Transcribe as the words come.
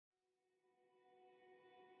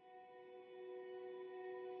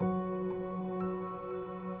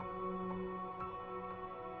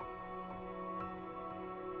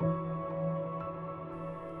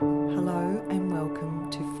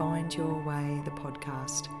Way, the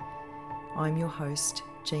podcast. I'm your host,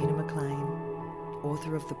 Gina McLean,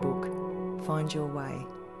 author of the book Find Your Way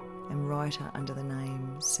and writer under the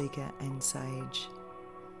name Seeker and Sage.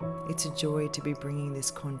 It's a joy to be bringing this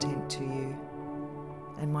content to you,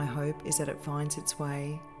 and my hope is that it finds its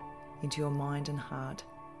way into your mind and heart,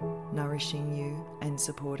 nourishing you and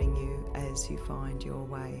supporting you as you find your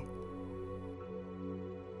way.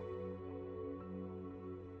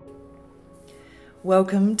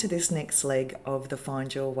 Welcome to this next leg of the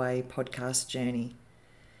Find Your Way podcast journey.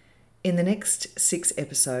 In the next 6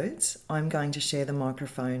 episodes, I'm going to share the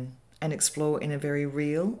microphone and explore in a very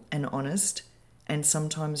real and honest and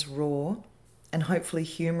sometimes raw and hopefully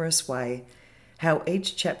humorous way how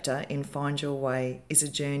each chapter in Find Your Way is a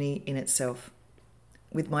journey in itself,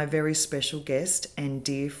 with my very special guest and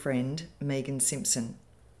dear friend, Megan Simpson.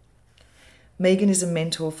 Megan is a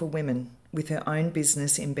mentor for women with her own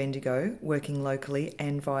business in Bendigo, working locally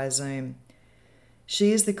and via Zoom.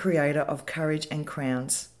 She is the creator of Courage and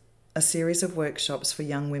Crowns, a series of workshops for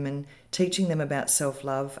young women teaching them about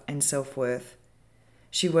self-love and self-worth.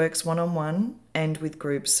 She works one-on-one and with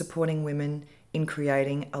groups supporting women in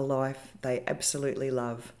creating a life they absolutely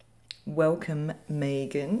love. Welcome,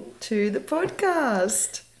 Megan, to the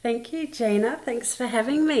podcast. Thank you, Gina. Thanks for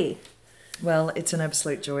having me. Well, it's an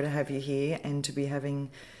absolute joy to have you here and to be having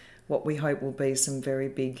what we hope will be some very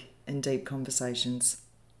big and deep conversations.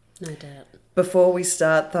 No doubt. Before we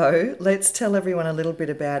start though, let's tell everyone a little bit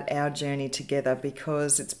about our journey together,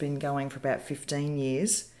 because it's been going for about 15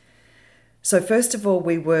 years. So first of all,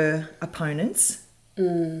 we were opponents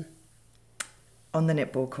on the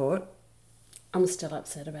netball court. I'm still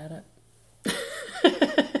upset about it.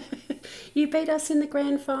 You beat us in the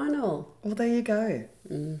grand final. Well, there you go.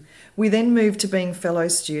 We then moved to being fellow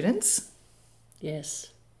students. Yes.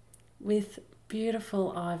 With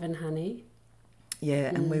beautiful Ivan Honey. Yeah,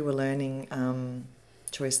 and we were learning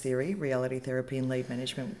choice theory, reality therapy and lead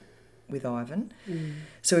management with Ivan.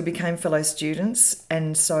 So we became fellow students,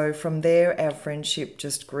 and so from there our friendship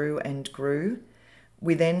just grew and grew.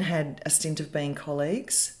 We then had a stint of being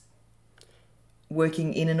colleagues,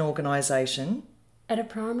 working in an organisation. At a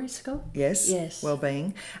primary school? Yes.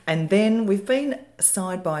 Wellbeing. And then we've been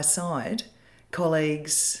side by side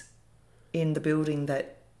colleagues in the building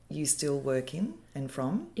that you still work in and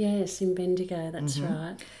from. Yes, in Bendigo, that's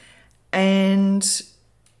right. And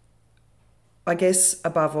I guess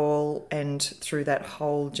above all, and through that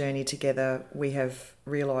whole journey together, we have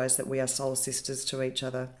realised that we are soul sisters to each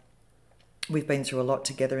other. We've been through a lot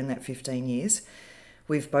together in that 15 years.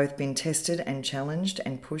 We've both been tested and challenged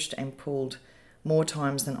and pushed and pulled more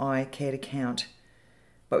times than I care to count.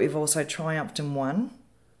 But we've also triumphed and won,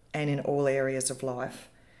 and in all areas of life.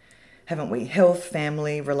 Haven't we? Health,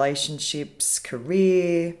 family, relationships,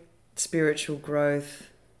 career, spiritual growth,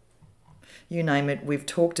 you name it. We've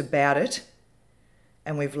talked about it,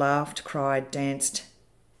 and we've laughed, cried, danced,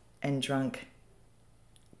 and drunk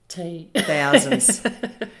Tea.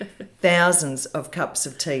 thousands of cups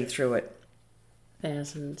of tea through it.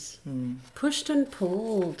 Thousands. Pushed and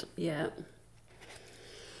pulled, yeah.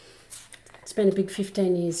 It's been a big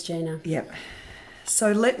 15 years, Gina. Yep.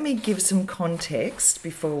 So let me give some context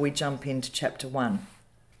before we jump into chapter 1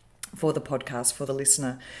 for the podcast, for the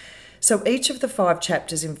listener. So each of the 5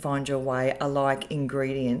 chapters in Find Your Way are like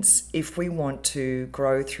ingredients if we want to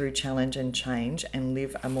grow through challenge and change and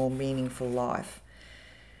live a more meaningful life.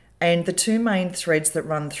 And the 2 main threads that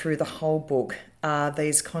run through the whole book are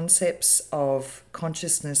these concepts of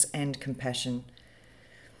consciousness and compassion.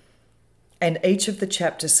 And each of the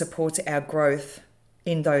chapters supports our growth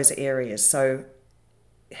in those areas. So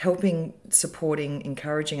helping, supporting,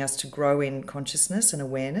 encouraging us to grow in consciousness and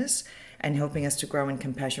awareness, and helping us to grow in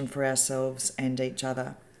compassion for ourselves and each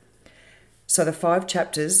other. So the 5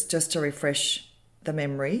 chapters, just to refresh the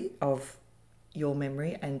memory of your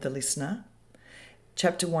memory and the listener.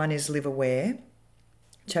 Chapter 1 is Live Aware.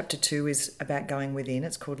 Chapter 2 is about going within.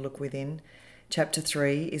 It's called Look Within. Chapter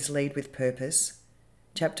 3 is Lead with Purpose.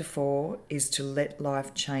 Chapter 4 is To Let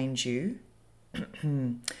Life Change You.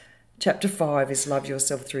 Chapter 5 is Love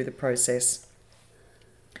Yourself Through the Process.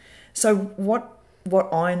 So what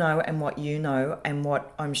I know and what you know, and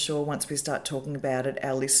what I'm sure once we start talking about it,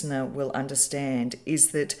 our listener will understand,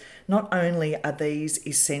 is that not only are these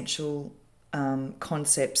essential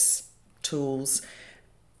concepts, tools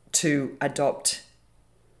to adopt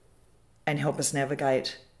and help us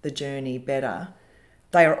navigate the journey better,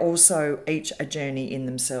 they are also each a journey in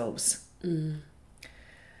themselves.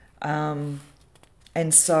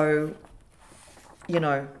 And so, you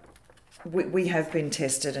know, we have been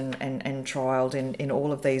tested and trialled in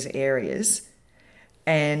all of these areas.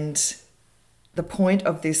 And the point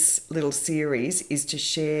of this little series is to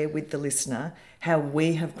share with the listener how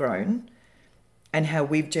we have grown and how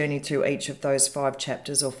we've journeyed through each of those 5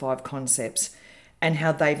 chapters or 5 concepts and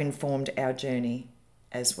how they've informed our journey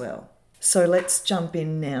as well. So let's jump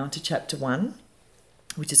in now to chapter 1,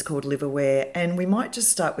 which is called Live Aware. And we might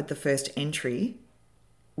just start with the first entry,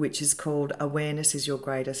 which is called Awareness is Your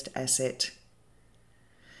Greatest Asset.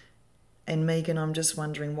 And Megan, I'm just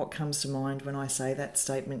wondering what comes to mind when I say that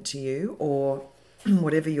statement to you, or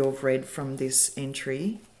whatever you've read from this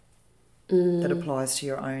entry that applies to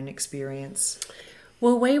your own experience.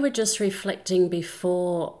 Well, we were just reflecting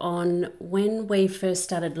before on when we first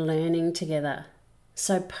started learning together.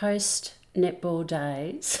 So post netball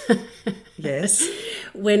days. Yes.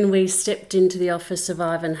 When we stepped into the office of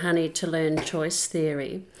Ivan Honey to learn choice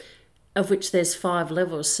theory, of which there's 5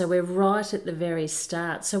 levels. So we're right at the very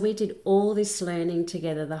start. So we did all this learning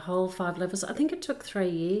together, the whole 5 levels. I think it took 3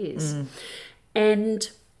 years. And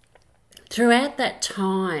throughout that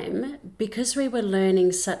time, because we were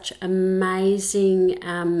learning such amazing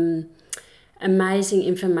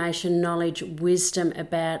information, knowledge, wisdom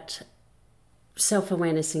about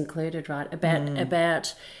self-awareness included, right?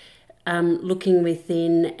 About looking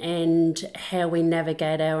within and how we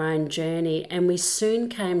navigate our own journey. And we soon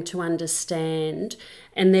came to understand,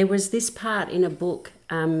 and there was this part in a book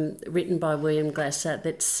written by William Glasser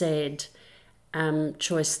that said,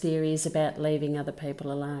 choice theory is about leaving other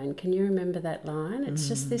people alone. Can you remember that line? It's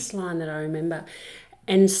just this line that I remember.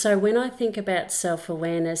 And so when I think about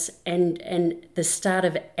self-awareness and the start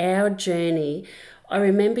of our journey, I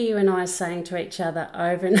remember you and I saying to each other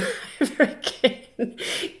over and over again,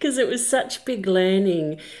 because it was such big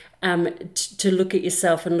learning, to look at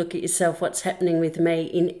yourself and look at yourself, what's happening with me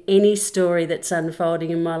in any story that's unfolding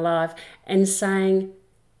in my life, and saying,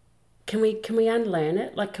 can we unlearn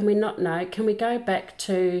it? Like, can we not know? Can we go back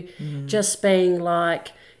to just being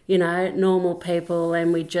like, normal people,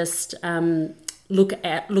 and we just look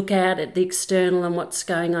out at the external and what's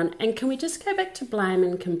going on, and can we just go back to blame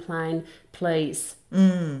and complain, please?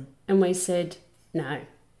 And we said no.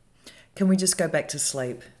 Can we just go back to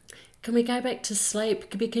sleep? Can we go back to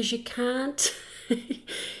sleep? Because you can't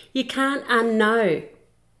unknow.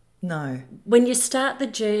 No. When you start the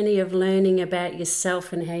journey of learning about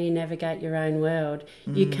yourself and how you navigate your own world,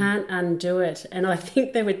 you can't undo it. And I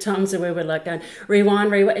think there were times where we were like going,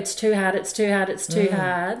 rewind, it's too hard, it's too hard, it's too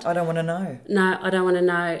hard. I don't want to know. No, I don't want to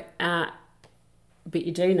know. But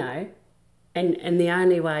you do know. And the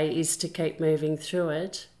only way is to keep moving through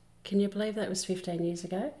it. Can you believe that was 15 years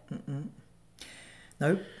ago?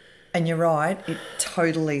 Nope. And you're right, it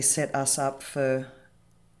totally set us up for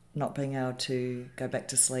not being able to go back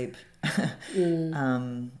to sleep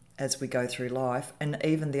as we go through life. And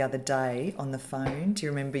even the other day on the phone, do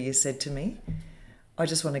you remember you said to me, I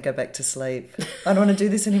just want to go back to sleep. I don't want to do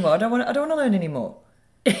this anymore. I don't want to learn anymore.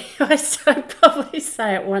 I probably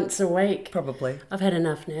say it once a week. Probably. I've had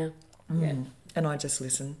enough now. Yeah. And I just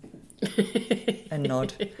listen and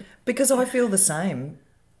nod. Because I feel the same.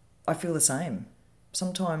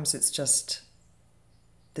 Sometimes it's just,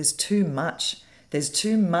 there's too much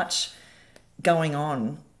going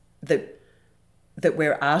on that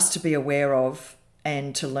we're asked to be aware of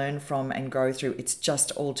and to learn from and grow through. It's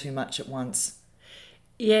just all too much at once.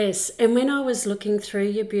 Yes, and when I was looking through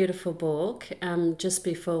your beautiful book just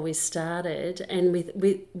before we started, and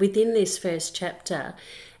within this first chapter,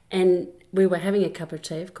 and we were having a cup of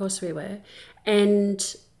tea, of course we were,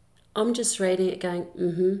 and I'm just reading it going,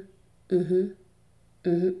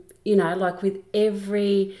 like with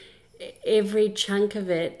every chunk of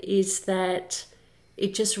it is that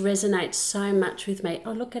it just resonates so much with me.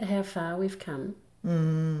 Oh, look at how far we've come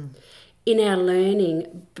in our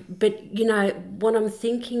learning. But, what I'm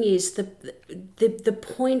thinking is the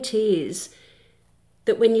point is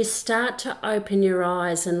that when you start to open your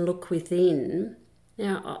eyes and look within,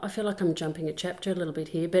 now I feel like I'm jumping a chapter a little bit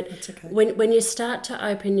here, but that's okay. When you start to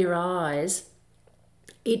open your eyes,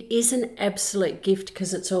 it is an absolute gift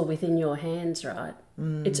because it's all within your hands, right?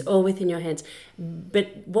 It's all within your hands.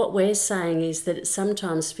 But what we're saying is that it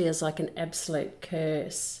sometimes feels like an absolute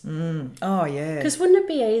curse. Oh, yeah. Because wouldn't it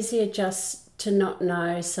be easier just to not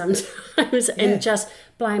know sometimes and just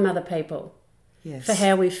blame other people for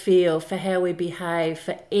how we feel, for how we behave,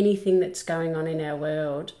 for anything that's going on in our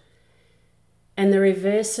world? And the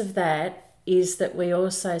reverse of that is that we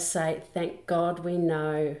also say, thank God we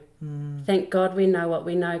know. Thank God we know what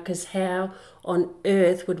we know, because how on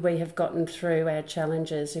earth would we have gotten through our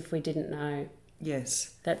challenges if we didn't know?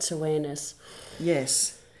 Yes. That's awareness.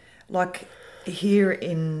 Yes. Like here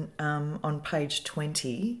on page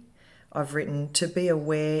 20, I've written, to be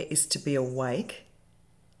aware is to be awake.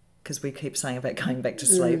 because we keep saying about going back to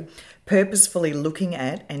sleep, purposefully looking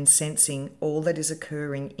at and sensing all that is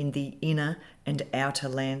occurring in the inner and outer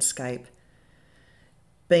landscape.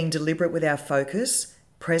 Being deliberate with our focus,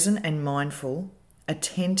 present and mindful,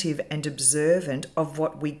 attentive and observant of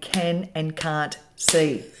what we can and can't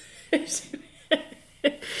see. I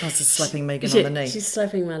was just slapping Megan on the knee. She's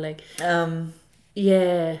slapping my leg.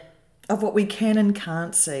 Yeah. Of what we can and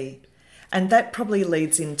can't see. And that probably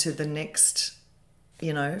leads into the next,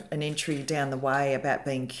 an entry down the way about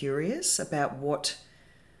being curious about what...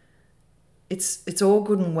 It's all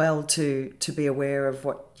good and well to be aware of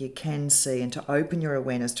what you can see and to open your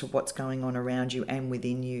awareness to what's going on around you and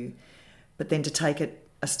within you. But then to take it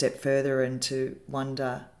a step further and to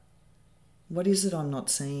wonder, what is it I'm not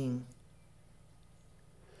seeing?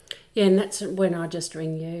 Yeah, and that's when I just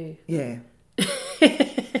ring you. Yeah.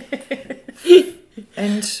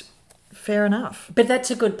 And fair enough. But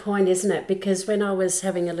that's a good point, isn't it? Because when I was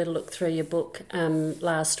having a little look through your book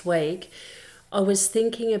last week, I was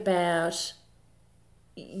thinking about,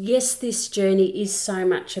 yes, this journey is so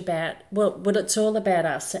much about, well, it's all about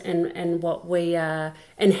us and what we are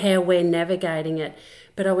and how we're navigating it.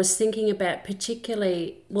 But I was thinking about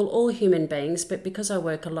particularly, well, all human beings, but because I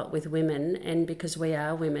work a lot with women and because we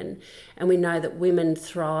are women and we know that women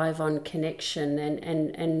thrive on connection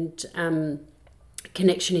and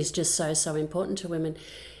connection is just so important to women,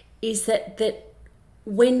 is that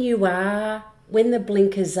when the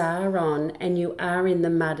blinkers are on and you are in the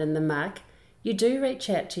mud and the muck, you do reach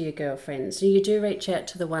out to your girlfriends. You do reach out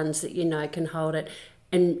to the ones that you know can hold it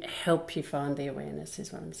and help you find the awareness,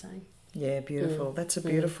 is what I'm saying. Yeah, beautiful. That's a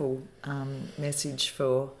beautiful message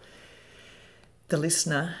for the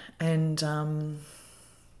listener. And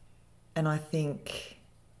I think,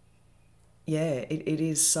 it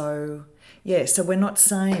is so... Yeah, so we're not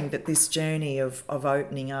saying that this journey of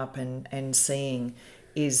opening up and seeing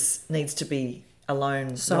needs to be a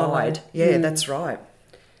lone ride. Yeah, that's right.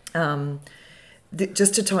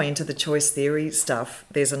 Just to tie into the choice theory stuff,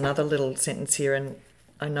 there's another little sentence here, and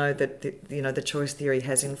I know that the choice theory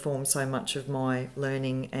has informed so much of my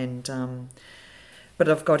learning, and but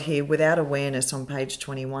I've got here, without awareness on page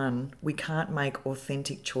 21, we can't make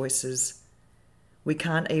authentic choices. We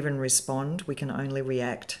can't even respond. We can only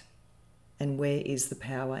react. And where is the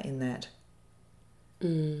power in that?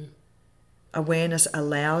 Awareness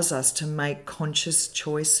allows us to make conscious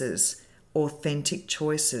choices, authentic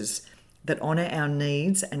choices that honour our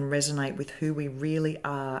needs and resonate with who we really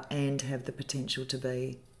are and have the potential to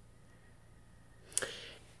be.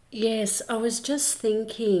 Yes, I was just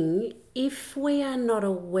thinking, if we are not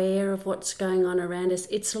aware of what's going on around us,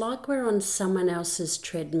 it's like we're on someone else's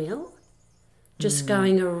treadmill, just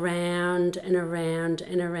going around and around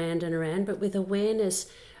and around and around. But with awareness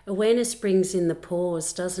brings in the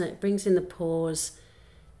pause, doesn't it? It brings in the pause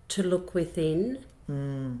to look within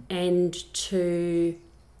and to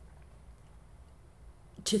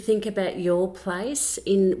think about your place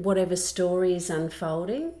in whatever story is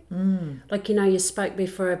unfolding. Like, you spoke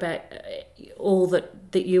before about all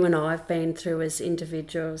that you and I have been through as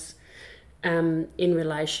individuals, in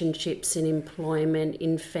relationships, in employment,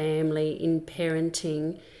 in family, in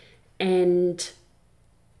parenting, and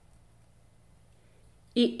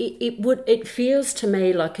it feels to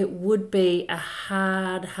me like it would be a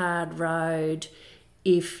hard road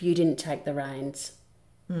if you didn't take the reins.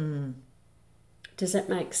 Does that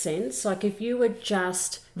make sense? Like, if you were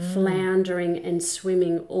just floundering and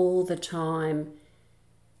swimming all the time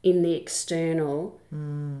in the external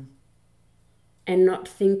and not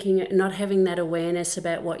having that awareness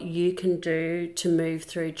about what you can do to move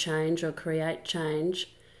through change or create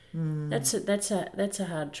change, that's a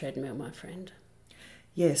hard treadmill, my friend.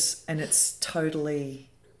 Yes, and it's totally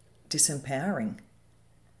disempowering.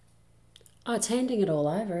 Oh, it's handing it all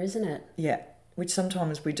over, isn't it? Yeah. Which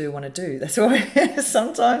sometimes we do want to do. That's why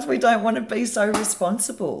sometimes we don't want to be so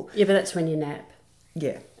responsible. Yeah, but that's when you nap.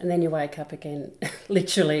 Yeah. And then you wake up again,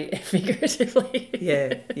 literally, figuratively.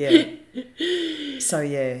 Yeah. So,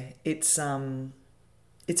 it's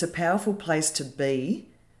a powerful place to be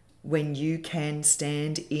when you can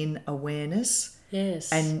stand in awareness.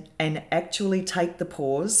 Yes. And actually take the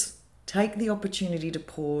pause, take the opportunity to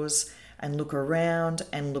pause and look around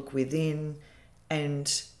and look within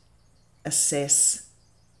and assess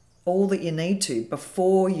all that you need to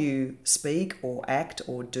before you speak or act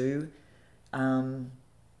or do,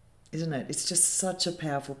 isn't it? It's just such a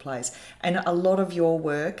powerful place. And a lot of your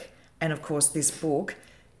work, and of course this book,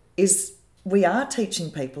 is we are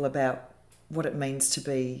teaching people about what it means to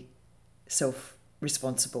be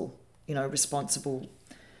self-responsible, responsible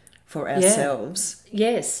for ourselves.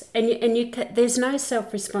 Yes, and there's no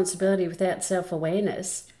self-responsibility without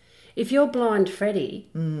self-awareness. If you're blind Freddie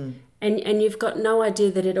and you've got no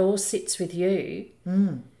idea that it all sits with you,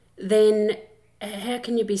 then how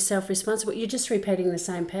can you be self-responsible? You're just repeating the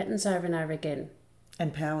same patterns over and over again.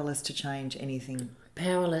 And powerless to change anything.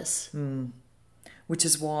 Powerless. Which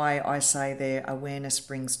is why I say there, awareness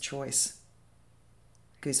brings choice.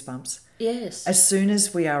 Goosebumps. Yes. As soon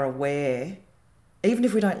as we are aware, even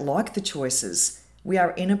if we don't like the choices, we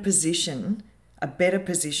are in a position, a better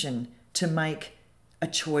position, to make a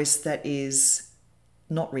choice that is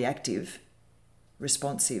not reactive,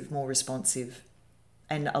 responsive, more responsive,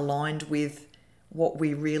 and aligned with what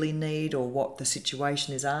we really need or what the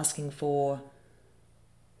situation is asking for.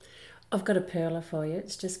 I've got a perler for you.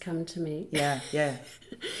 It's just come to me. Yeah.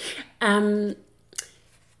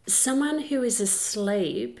 Someone who is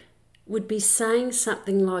asleep would be saying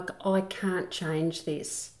something like, I can't change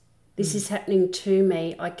this. This is happening to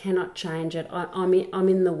me. I cannot change it. I'm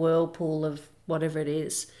in the whirlpool of whatever it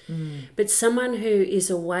is. But someone who is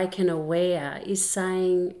awake and aware is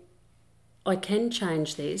saying, I can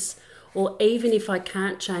change this. Or even if I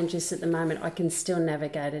can't change this at the moment, I can still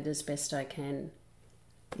navigate it as best I can.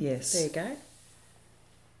 Yes. There you go.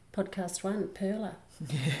 Podcast 1, Perler.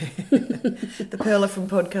 The Perler from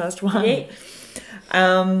Podcast 1.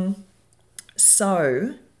 Yeah.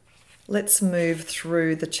 So let's move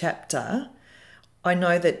through the chapter. I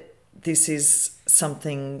know that this is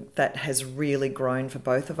something that has really grown for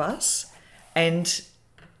both of us and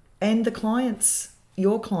the clients,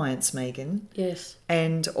 your clients, Megan. Yes.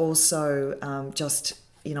 And also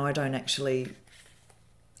I don't actually,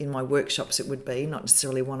 in my workshops it would be, not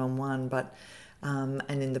necessarily one-on-one, but and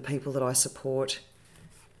in the people that I support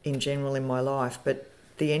in general in my life. But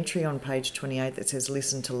the entry on page 28 that says,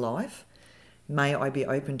 listen to life, may I be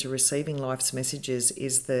open to receiving life's messages,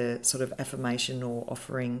 is the sort of affirmation or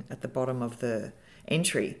offering at the bottom of the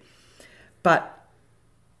entry. But,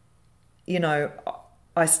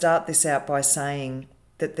 I start this out by saying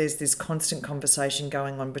that there's this constant conversation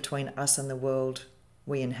going on between us and the world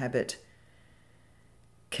we inhabit.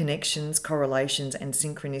 Connections, correlations, and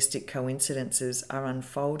synchronistic coincidences are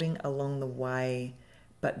unfolding along the way,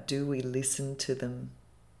 but do we listen to them?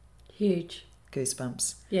 Huge.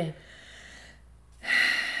 Goosebumps. Yeah.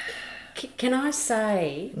 Can I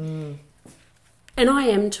say, and I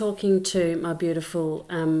am talking to my beautiful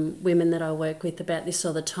women that I work with about this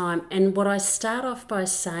all the time, and what I start off by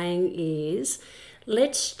saying is,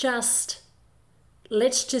 let's just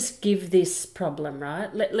give this problem,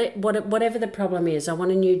 right? Whatever the problem is, I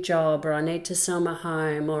want a new job, or I need to sell my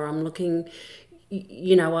home, or I'm looking,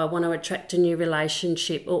 I want to attract a new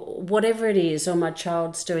relationship, or whatever it is, or my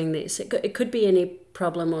child's doing this. It could be any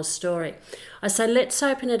problem or story. I say, let's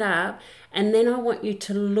open it up, and then I want you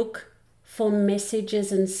to look for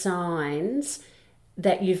messages and signs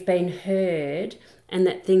that you've been heard and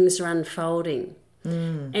that things are unfolding.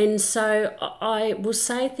 And so I will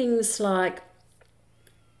say things like,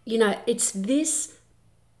 it's this,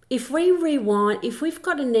 if we rewind, if we've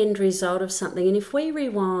got an end result of something, and if we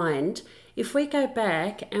rewind, if we go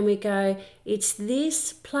back and we go, it's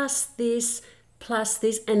this plus this plus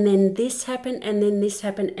this, and then this happened, and then this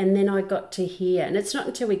happened, and then I got to here. And it's not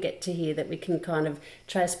until we get to here that we can kind of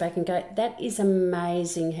trace back and go, that is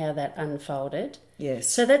amazing how that unfolded. Yes.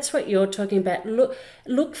 So that's what you're talking about.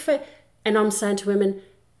 Look for, and I'm saying to women,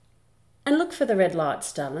 and look for the red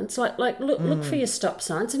lights, darlings. Look for your stop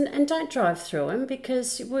signs, and don't drive through them,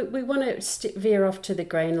 because we want to veer off to the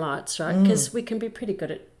green lights, right? Because we can be pretty good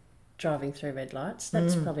at driving through red lights.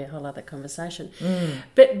 That's probably a whole other conversation.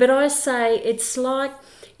 But I say it's like,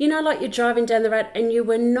 like you're driving down the road and you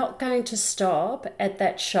were not going to stop at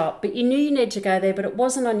that shop, but you knew you need to go there, but it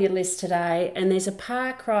wasn't on your list today, and there's a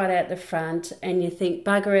park right out the front, and you think,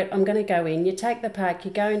 bugger it, I'm going to go in. You take the park, you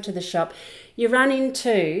go into the shop, you run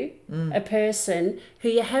into a person who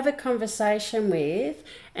you have a conversation with,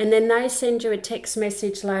 and then they send you a text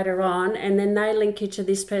message later on, and then they link you to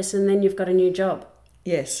this person, and then you've got a new job.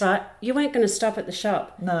 Yes. Right? You weren't going to stop at the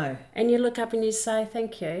shop. No. And you look up and you say,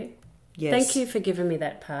 thank you. Yes. Thank you for giving me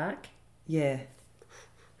that park. Yeah.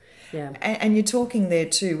 Yeah. And you're talking there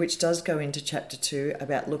too, which does go into chapter 2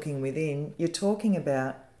 about looking within. You're talking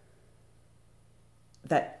about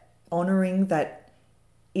that honouring that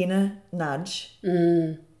inner nudge.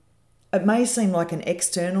 It may seem like an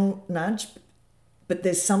external nudge, but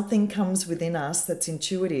there's something comes within us that's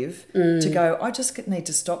intuitive to go, I just need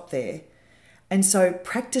to stop there. And so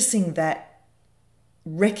practicing that,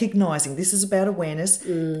 recognising, this is about awareness.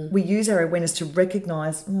 We use our awareness to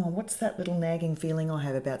recognise, what's that little nagging feeling I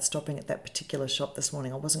have about stopping at that particular shop this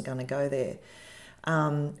morning? I wasn't going to go there.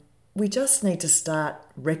 We just need to start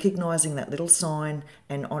recognising that little sign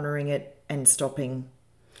and honouring it and stopping.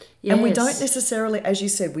 And we Yes. don't necessarily, as you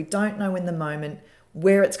said, we don't know in the moment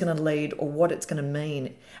where it's going to lead or what it's going to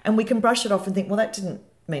mean. And we can brush it off and think, well, that didn't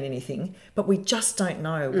mean anything, but we just don't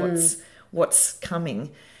know what's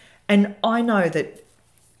coming. And I know that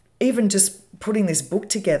even just putting this book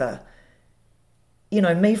together, you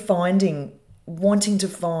know, me wanting to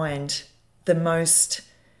find the most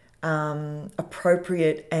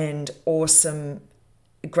appropriate and awesome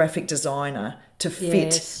graphic designer to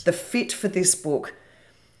fit, Yes. the fit for this book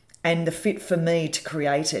and the fit for me to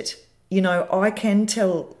create it. You know, I can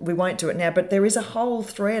tell, we won't do it now, but there is a whole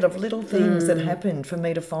thread of little things that happened for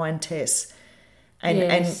me to find Tess. And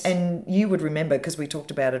Yes. and you would remember, because we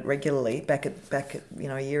talked about it regularly back at you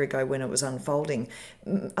know, a year ago when it was unfolding,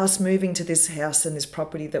 us moving to this house and this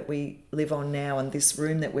property that we live on now, and this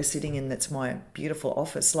room that we're sitting in that's my beautiful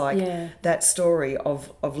office, like that story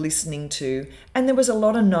of listening to, and there was a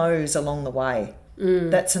lot of no's along the way.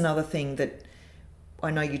 That's another thing that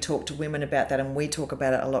I know you talk to women about that, and we talk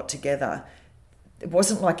about it a lot together. It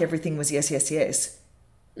wasn't like everything was yes, yes, yes.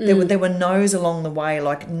 There were no's along the way,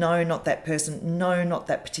 like, no, not that person, no, not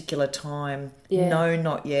that particular time, no,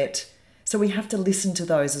 not yet. So we have to listen to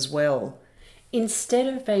those as well. Instead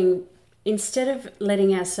of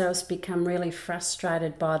letting ourselves become really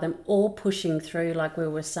frustrated by them or pushing through, like we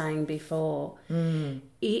were saying before,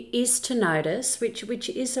 is to notice, which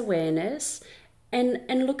is awareness,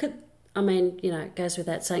 and look at, I mean, you know, it goes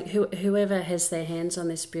without saying, whoever has their hands on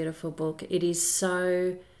this beautiful book, it is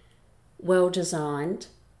so well designed.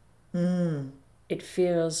 It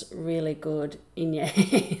feels really good in your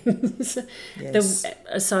hands. Yes.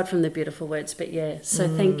 Aside from the beautiful words, but yeah. So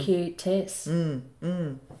thank you, Tess. In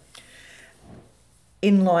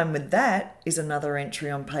line with that is another entry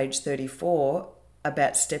on page 34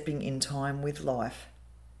 about stepping in time with life.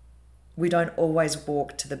 We don't always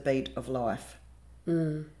walk to the beat of life.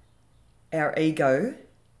 Our ego,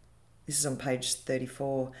 this is on page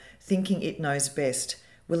 34, thinking it knows best,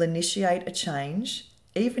 will initiate a change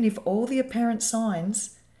even if all the apparent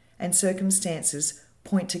signs and circumstances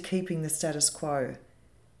point to keeping the status quo.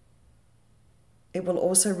 It will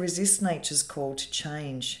also resist nature's call to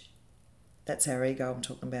change. That's our ego I'm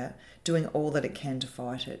talking about, doing all that it can to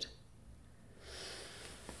fight it.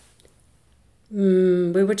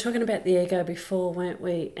 We were talking about the ego before, weren't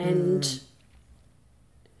we? And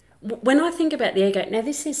when I think about the ego, now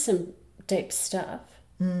this is some deep stuff.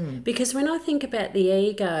 Because when I think about the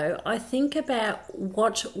ego, I think about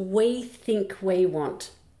what we think we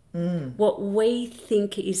want, what we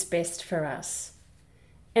think is best for us.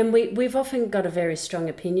 And we've often got a very strong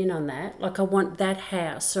opinion on that. Like, I want that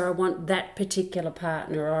house, or I want that particular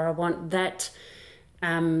partner, or I want that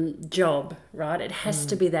job, right? It has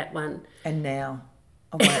to be that one. And now.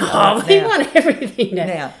 We want everything now.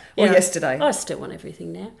 Now. Or yesterday. I still want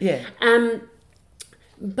everything now. Yeah.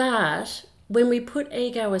 But when we put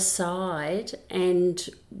ego aside and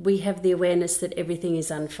we have the awareness that everything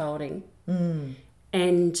is unfolding,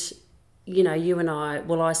 and, you know, you and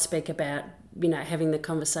I speak about, you know, having the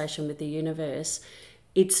conversation with the universe,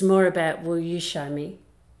 it's more about, will you show me?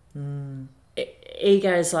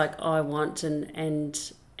 Ego is like, I want,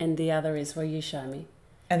 and the other is, will you show me?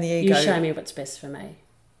 And the ego... You show me what's best for me.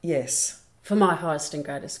 Yes. For my highest and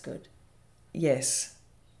greatest good. Yes.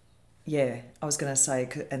 Yeah, I was going to say,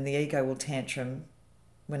 and the ego will tantrum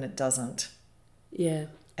when it doesn't. Yeah.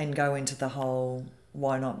 And go into the whole,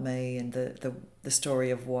 why not me, and the story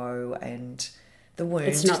of woe and the wound.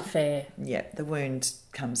 It's not fair. Yeah, the wound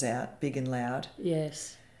comes out big and loud.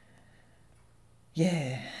 Yes.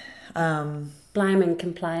 Yeah. Blame and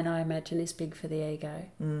complain, I imagine, is big for the ego.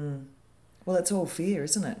 Well, it's all fear,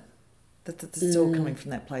 isn't it? It's all coming from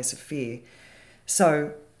that place of fear.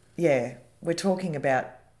 So, yeah, we're talking about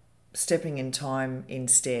stepping in time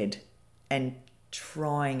instead and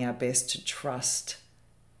trying our best to trust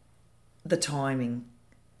the timing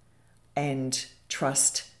and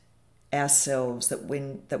trust ourselves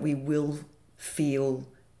that we will feel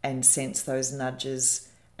and sense those nudges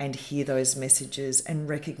and hear those messages and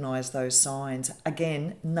recognise those signs.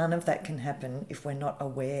 Again, none of that can happen if we're not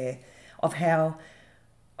aware of how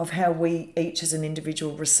we each as an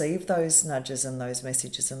individual receive those nudges and those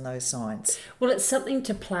messages and those signs. Well, it's something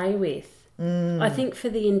to play with. I think for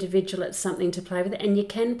the individual, it's something to play with, and you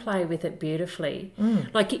can play with it beautifully.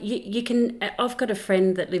 Like you can. I've got a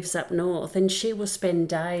friend that lives up north, and she will spend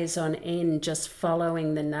days on end just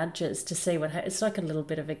following the nudges to see what happens. It's like a little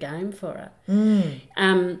bit of a game for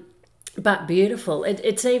her. But beautiful.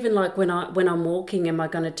 It's even like when I'm walking, am I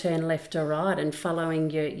going to turn left or right, and following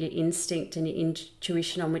your instinct and your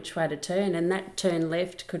intuition on which way to turn. And that turn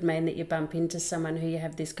left could mean that you bump into someone who you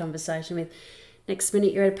have this conversation with. Next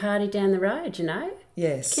minute you're at a party down the road, you know?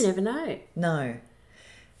 Yes. You never know. No.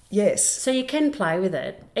 Yes. So you can play with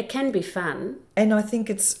it. It can be fun. And I think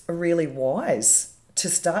it's really wise to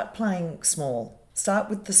start playing small. Start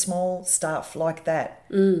with the small stuff like that.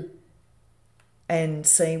 And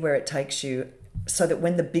see where it takes you so that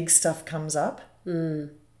when the big stuff comes up.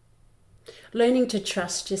 Learning to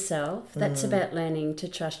trust yourself. That's about learning to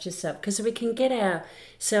trust yourself, because we can get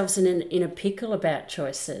ourselves in a pickle about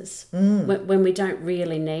choices when we don't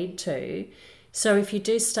really need to. So if you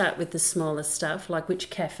do start with the smaller stuff, like which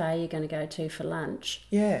cafe you're going to go to for lunch,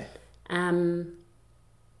 Yeah.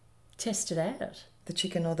 test it out. The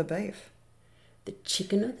chicken or the beef. The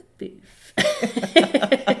chicken or the beef.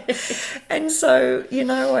 And so,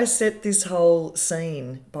 I set this whole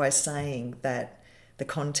scene by saying that the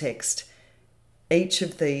context, each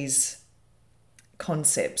of these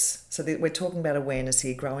concepts, so that we're talking about awareness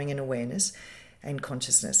here, growing in awareness and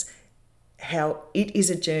consciousness, how it is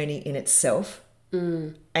a journey in itself.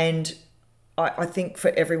 And I think for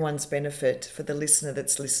everyone's benefit, for the listener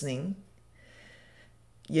that's listening,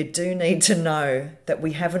 you do need to know that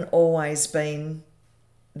we haven't always been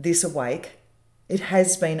this awake. It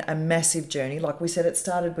has been a massive journey. Like we said, it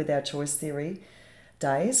started with our choice theory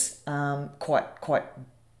days, quite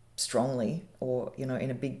strongly, or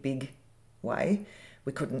in a big way.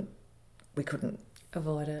 We couldn't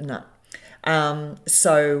Avoid it. No.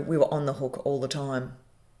 So we were on the hook all the time.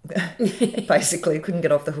 Basically, couldn't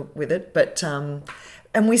get off the hook with it. But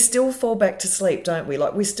and we still fall back to sleep, don't we?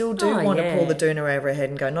 Like we still do want to pull the doona over our head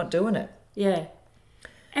and go, not doing it. Yeah.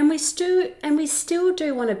 And we still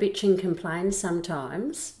do want to bitch and complain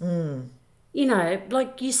sometimes.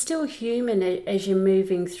 Like you're still human as you're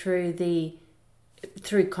moving through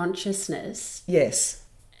consciousness. Yes.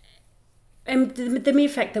 And the mere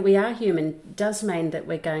fact that we are human does mean that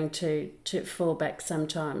we're going to fall back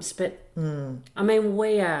sometimes. But I mean,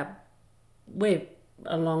 we're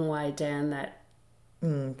a long way down that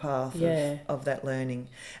path of that learning.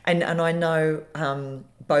 And I know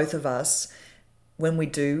both of us, when we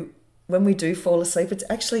do fall asleep, it's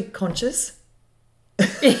actually conscious.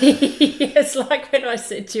 It's like when I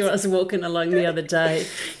said to you, I was walking along the other day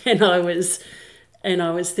and I was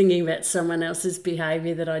thinking about someone else's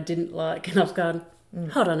behaviour that I didn't like, and I've gone,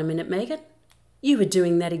 hold on a minute, Megan. You were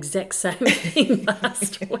doing that exact same thing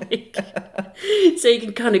last week. So you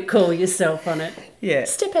can kind of call yourself on it. Yeah.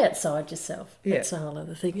 Step outside yourself. Yeah. That's a whole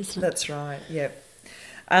other thing, isn't it? That's right, yeah.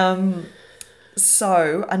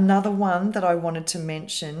 So another one that I wanted to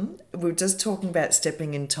mention, we were just talking about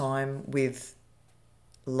stepping in time with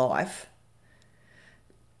life.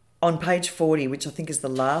 On page 40, which I think is the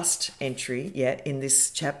last entry in this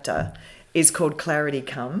chapter, is called Clarity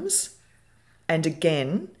Comes. And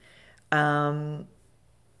again,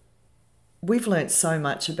 we've learnt so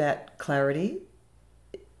much about clarity,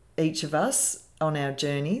 each of us, on our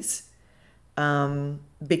journeys,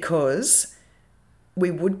 because we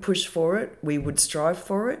would push for it, we would strive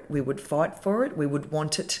for it, we would fight for it, we would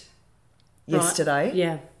want it yesterday. Right.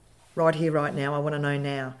 Yeah. Right here, right now, I want to know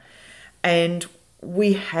now. And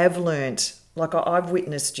we have learnt, like I've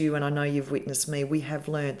witnessed you and I know you've witnessed me, we have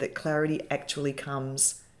learnt that clarity actually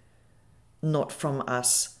comes not from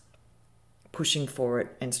us pushing for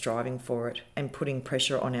it and striving for it and putting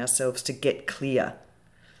pressure on ourselves to get clear.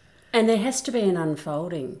 And there has to be an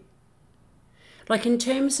unfolding. Like in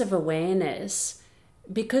terms of awareness,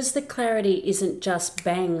 because the clarity isn't just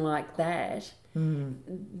bang like that,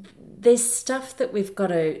 there's stuff that we've got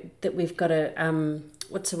to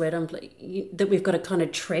what's the word that we've got to kind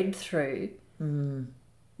of tread through.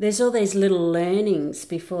 There's all these little learnings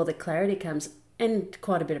before the clarity comes, and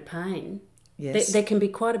quite a bit of pain. Yes. There can be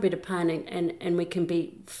quite a bit of pain, and we can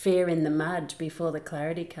be fair in the mud before the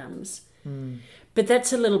clarity comes. But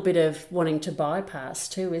that's a little bit of wanting to bypass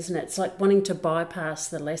too, isn't it? It's like wanting to bypass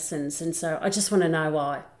the lessons. And so I just want to know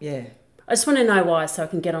why. Yeah. I just want to know why so I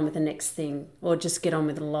can get on with the next thing or just get on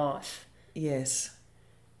with life. Yes.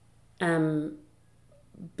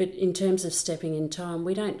 But in terms of stepping in time,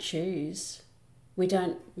 we don't choose.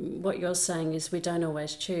 What you're saying is we don't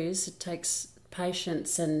always choose. It takes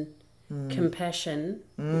patience and compassion,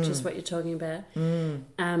 which is what you're talking about,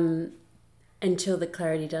 until the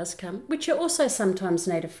clarity does come, which you also sometimes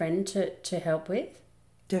need a friend to help with.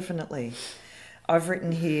 Definitely. I've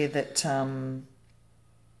written here that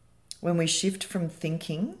when we shift from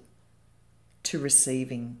thinking to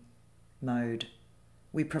receiving mode,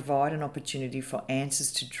 we provide an opportunity for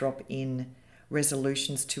answers to drop in,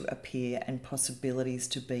 resolutions to appear, and possibilities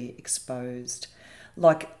to be exposed.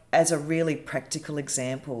 Like, as a really practical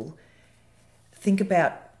example, think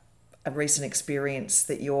about a recent experience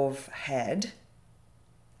that you've had.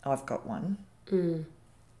 I've got one.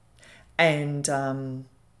 And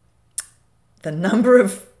the number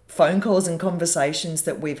of phone calls and conversations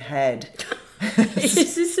that we've had.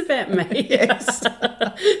 Is this about me? Yes.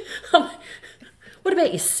 What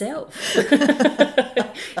about yourself?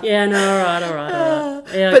 Yeah, no, all right.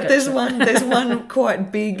 Yeah, But there's one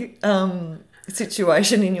quite big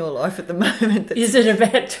situation in your life at the moment. That's, is it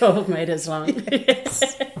about 12 metres long?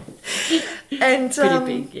 Yes. And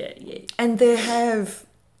Pretty big, yeah. And there have,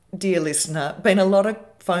 dear listener, been a lot of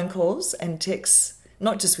phone calls and texts,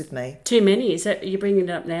 not just with me. Too many? Is that you're bringing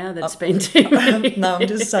it up now? That's been too many. No, I'm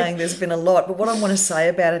just saying there's been a lot. But what I want to say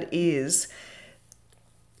about it is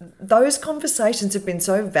those conversations have been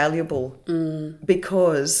so valuable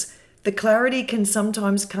because the clarity can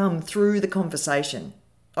sometimes come through the conversation.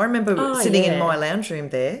 I remember sitting in my lounge room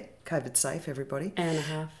there, COVID safe, everybody. Hour and a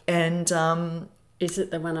half. And is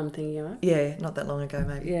it the one I'm thinking of? yeah, not that long ago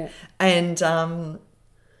maybe. Yeah. And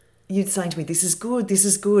you'd saying to me, this is good,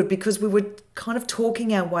 because we were kind of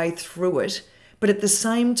talking our way through it. But at the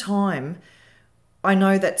same time, I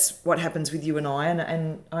know that's what happens with you and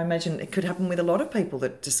and I imagine it could happen with a lot of people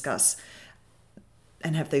that discuss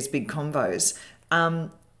and have these big convos.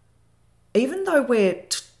 Even though we're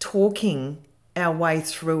talking our way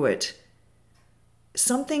through it,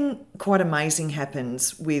 something quite amazing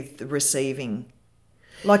happens with the receiving.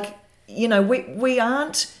 Like, you know, we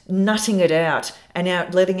aren't nutting it out and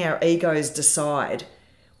letting our egos decide.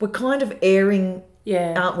 We're kind of airing,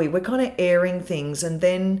 aren't we? We're kind of airing things, and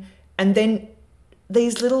then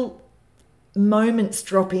these little moments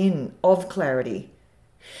drop in of clarity.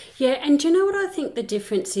 Yeah, and do you know what I think the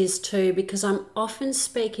difference is too? Because I'm often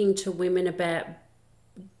speaking to women about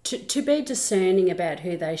to be discerning about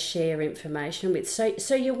who they share information with.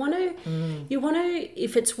 So you want to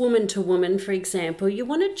if it's woman to woman, for example, you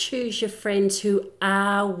want to choose your friends who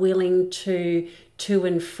are willing to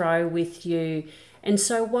and fro with you. And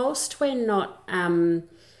so whilst we're not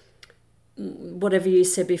whatever you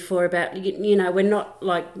said before about you know, we're not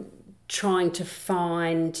like trying to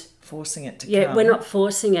forcing it to come. Yeah, we're not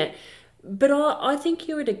forcing it. But I think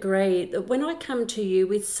you would agree that when I come to you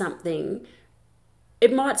with something,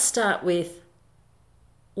 it might start with,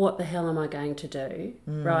 what the hell am I going to do,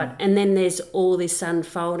 right? And then there's all this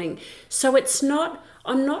unfolding. So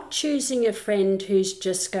I'm not choosing a friend who's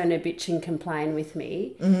just going to bitch and complain with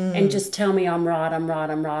me and just tell me I'm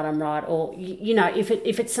right, or, you know, if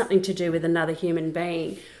it's something to do with another human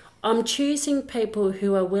being. I'm choosing people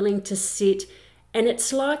who are willing to sit, and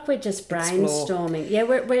it's like we're just brainstorming. Yeah,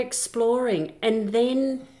 we're exploring, and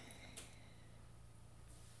then,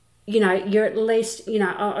 you know, you're at least, you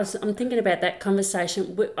know, I'm thinking about that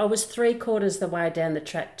conversation. I was 3/4 the way down the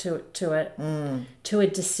track to a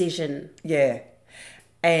decision. Yeah.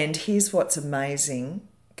 And here's what's amazing,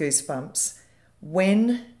 goosebumps.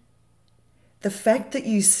 When the fact that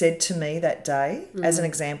you said to me that day, as an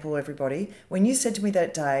example, everybody, when you said to me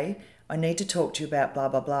that day, I need to talk to you about blah,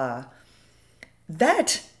 blah, blah,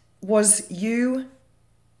 that was you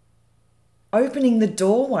opening the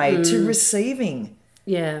doorway to receiving.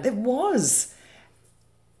 Yeah. It was.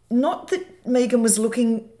 Not that Megan was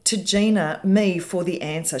looking to me for the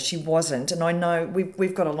answer. She wasn't. And I know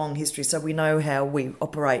we've got a long history, so we know how we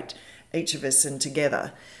operate, each of us and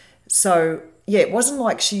together. So, yeah, it wasn't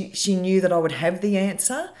like she knew that I would have the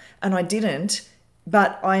answer, and I didn't.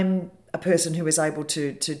 But I'm a person who is able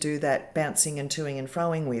to do that bouncing and toing and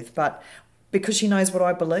froing with. But because she knows what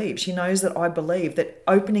I believe. She knows that I believe that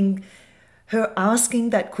asking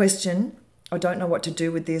that question, I don't know what to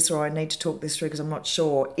do with this, or I need to talk this through because I'm not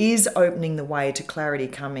sure, is opening the way to clarity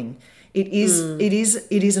coming. It is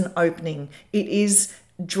an opening. It is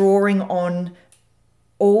drawing on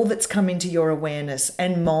all that's come into your awareness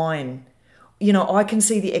and mine. You know, I can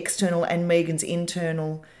see the external and Megan's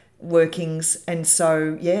internal workings, and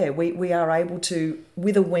so we are able to,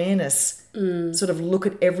 with awareness, sort of look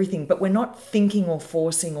at everything, but we're not thinking or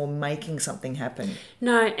forcing or making something happen.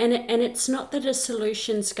 No, and it's not that a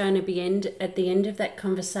solution's going to be at the end of that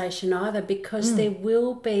conversation either, because there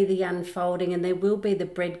will be the unfolding and there will be the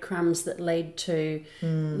breadcrumbs that lead to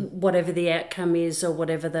whatever the outcome is, or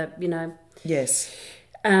whatever the, you know. Yes.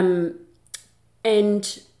 And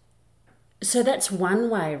so that's one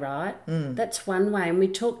way, right? That's one way. And we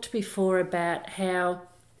talked before about how,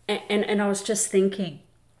 and I was just thinking,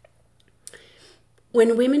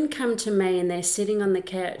 when women come to me and they're sitting on the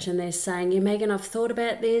couch and they're saying, yeah, Megan, I've thought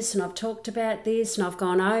about this and I've talked about this and I've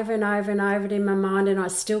gone over and over and over it in my mind and I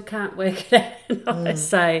still can't work it out. And I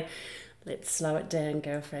say, let's slow it down,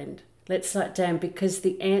 girlfriend. Let's slow it down, because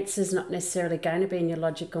the answer's not necessarily going to be in your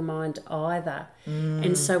logical mind either.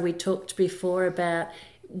 And so we talked before about,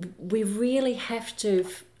 we really have to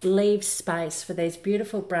leave space for these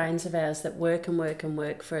beautiful brains of ours that work and work and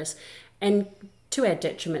work for us, and to our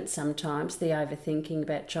detriment sometimes, the overthinking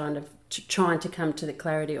about trying to come to the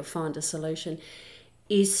clarity or find a solution,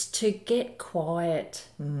 is to get quiet.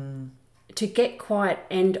 To get quiet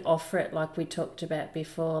and offer it, like we talked about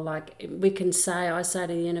before. Like I say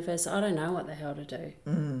to the universe, I don't know what the hell to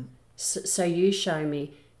do. So you show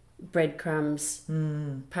me breadcrumbs,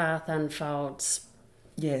 path unfolds,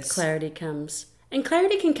 Yes. clarity comes. And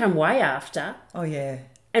clarity can come way after. Oh, yeah.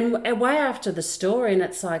 And way after the story, and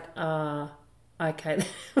it's like, okay.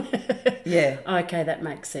 Yeah. Okay, that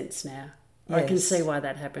makes sense now. I can Yes. see why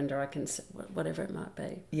that happened, or I can see whatever it might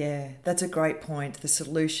be. Yeah, that's a great point. The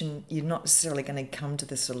solution, you're not necessarily going to come to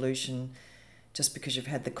the solution just because you've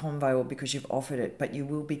had the convo or because you've offered it, but you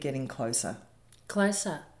will be getting closer.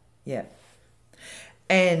 Closer. Yeah.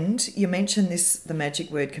 And you mentioned the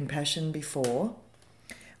magic word compassion before.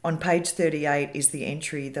 On page 38 is the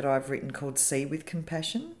entry that I've written called See with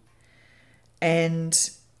Compassion. And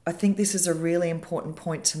I think this is a really important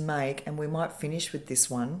point to make, and we might finish with this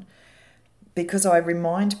one, because I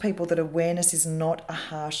remind people that awareness is not a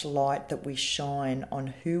harsh light that we shine on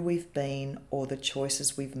who we've been or the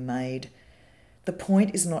choices we've made. The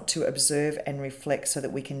point is not to observe and reflect so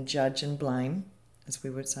that we can judge and blame, as we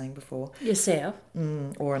were saying before. Yourself.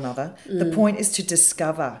 Or another. The point is to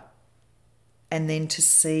discover and then to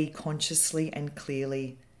see consciously and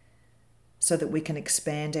clearly so that we can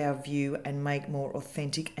expand our view and make more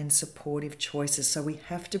authentic and supportive choices. So we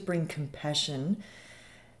have to bring compassion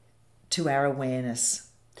to our awareness.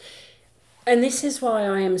 And this is why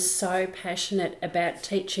I am so passionate about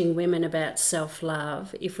teaching women about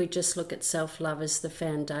self-love. If we just look at self-love as the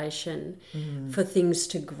foundation for things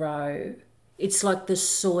to grow, it's like the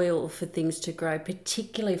soil for things to grow,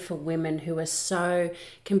 particularly for women who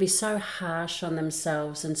can be so harsh on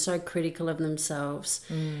themselves and so critical of themselves.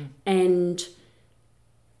 And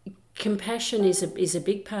compassion is a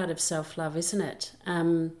big part of self-love, isn't it?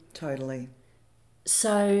 Totally.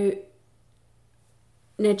 So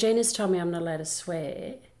now Gina's told me I'm not allowed to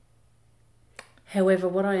swear. However,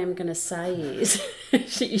 what I am going to say is,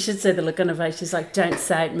 you should see the look on her face. She's like, don't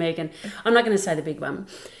say it, Megan. I'm not going to say the big one.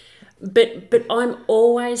 But I'm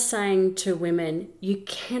always saying to women, you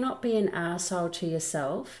cannot be an arsehole to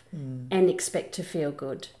yourself and expect to feel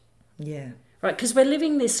good. Yeah. Right, because we're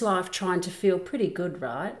living this life trying to feel pretty good,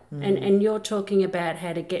 right? And you're talking about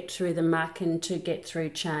how to get through the muck and to get through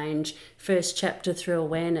change, first chapter through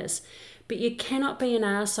awareness. But you cannot be an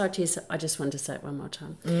arsehole to yourself. I just wanted to say it one more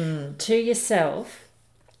time. To yourself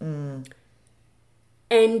and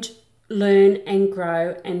learn and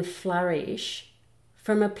grow and flourish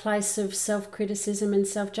from a place of self-criticism and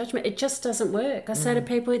self-judgment. It just doesn't work. I say to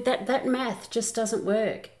people, that math just doesn't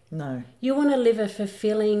work. No. You want to live a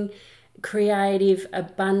fulfilling, creative,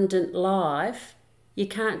 abundant life, you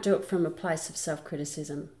can't do it from a place of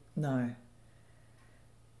self-criticism. No.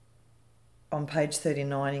 On page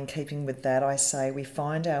 39, in keeping with that, I say we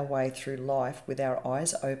find our way through life with our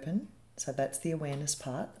eyes open, so that's the awareness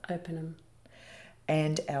part. Open them.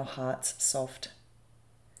 And our hearts soft.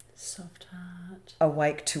 Soft heart.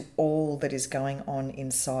 Awake to all that is going on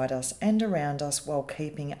inside us and around us while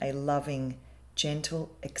keeping a loving,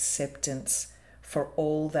 gentle acceptance for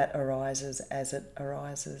all that arises as it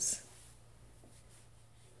arises.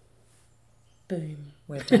 Boom.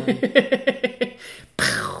 We're done.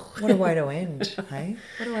 What a way to end, hey?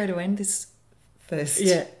 What a way to end this first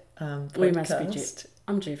podcast. We must be due.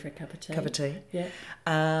 I'm due for a cup of tea. Cup of tea. Yeah.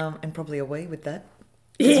 And probably a wee with that.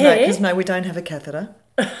 Yeah. Because no, we don't have a catheter.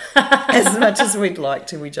 As much as we'd like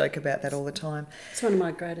to. We joke about that all the time. It's one of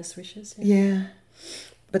my greatest wishes. Yeah.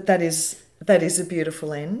 But that is a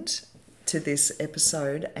beautiful end to this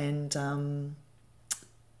episode. And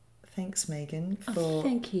thanks, Megan, for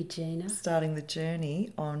thank you, Gina, starting the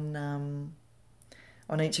journey on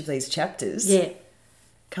each of these chapters. Yeah.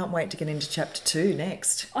 Can't wait to get into chapter 2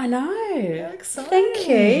 next. I know. How exciting. Thank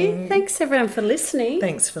you. Thanks, everyone, for listening.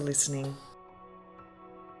 Thanks for listening.